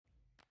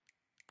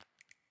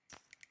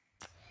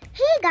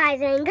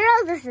Guys and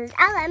girls, this is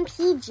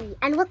LMPG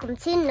and welcome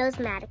to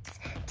Nosmatics.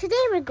 Today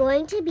we're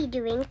going to be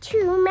doing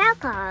 2 mail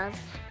calls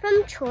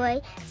from Troy,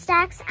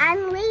 Staxx,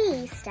 and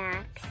Lady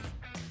Staxx.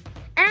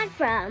 And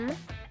from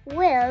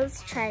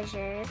Will's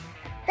Treasure.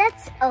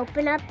 Let's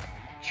open up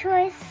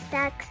Troy,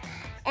 Staxx,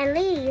 and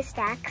Lady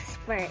Staxx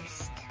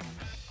first.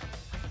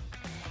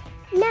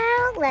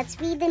 Now let's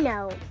read the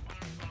note.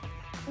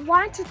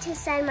 Wanted to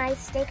send my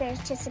stickers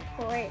to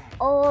support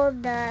all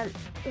the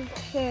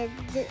kids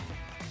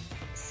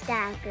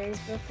stackers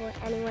before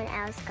anyone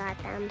else got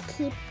them.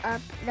 Keep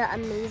up the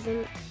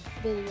amazing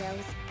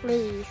videos,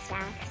 Lady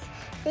Staxx.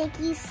 Thank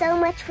you so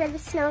much for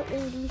this note,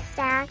 Lady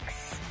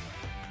Staxx.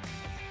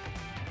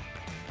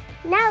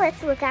 Now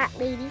let's look at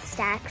Lady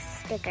Staxx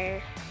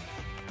sticker.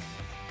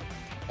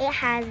 It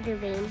has the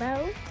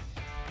rainbow.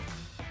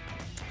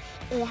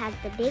 It has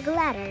the big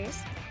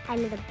letters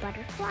and the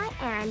butterfly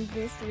and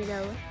this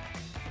little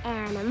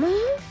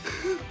animal.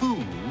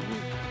 Who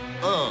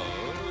are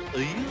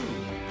you?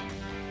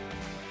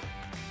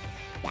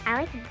 Yeah,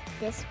 I like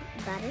this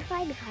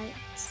butterfly because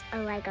it's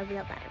like a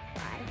real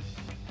butterfly.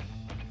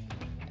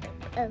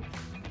 Oh,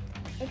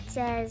 it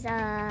says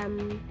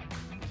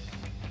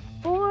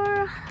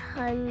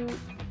 420.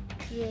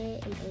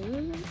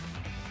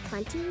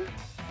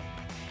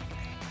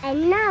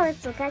 And now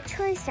let's look at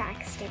Troy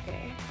Staxx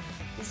sticker.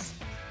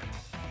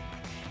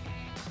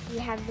 We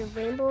have the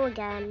rainbow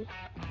again,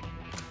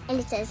 and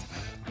it says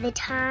the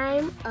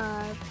time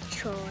of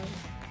Troy.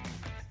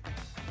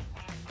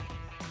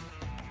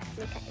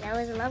 Okay, that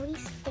was a lovely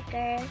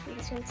sticker.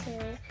 This one too.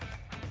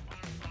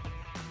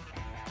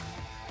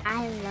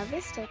 I love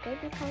this sticker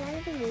because out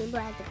of the rainbow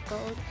has the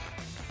gold,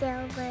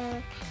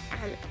 silver,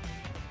 and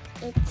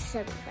it's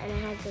silver, and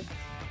it has the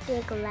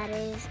big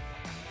letters,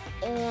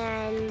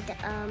 and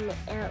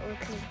it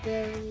looks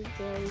very,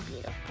 very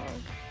beautiful.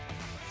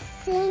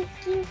 Thank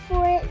you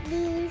for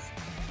these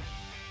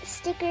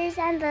stickers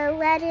and the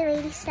letter,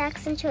 Lady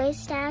Staxx and Troy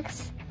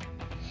Staxx.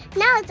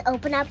 Now let's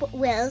open up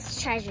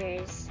Will's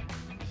Treasures.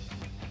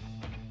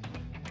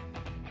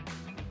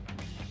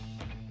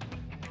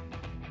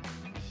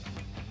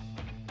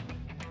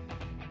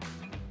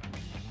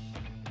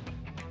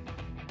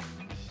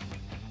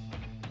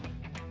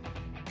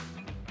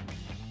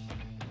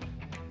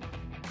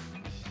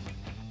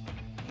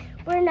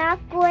 We're not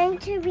going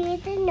to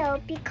read the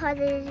note because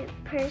it is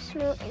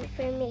personal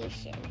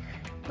information.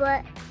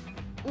 But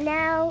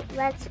now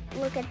let's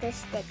look at the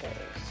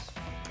stickers.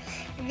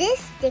 This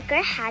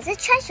sticker has a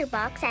treasure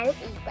box and an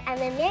eagle and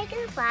the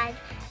American flag,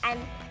 and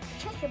the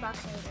treasure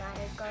box has a lot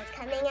of gold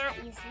coming out,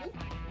 you see,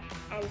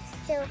 and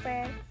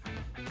silver.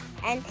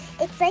 And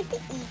it's like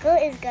the eagle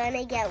is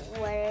gonna get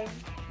one of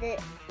the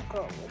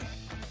gold.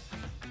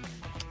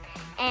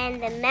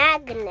 And the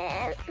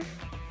magnet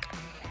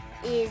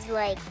is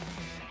like,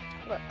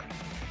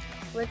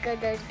 look at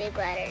those big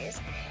letters.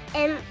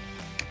 And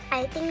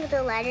I think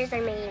the letters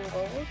are made in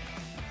gold.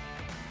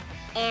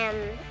 And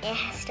it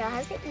still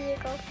has the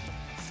eagle.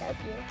 So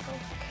beautiful.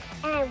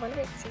 And I wonder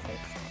what it says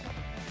inside.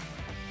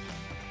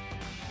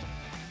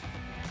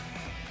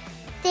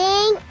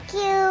 Thank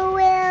you,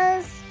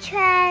 Will's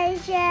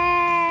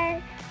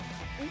Treasure.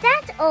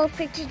 That's all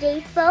for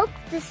today, folks.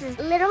 This is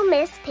Little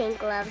Miss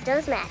Pink Loves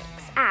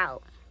Nosmatics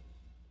out.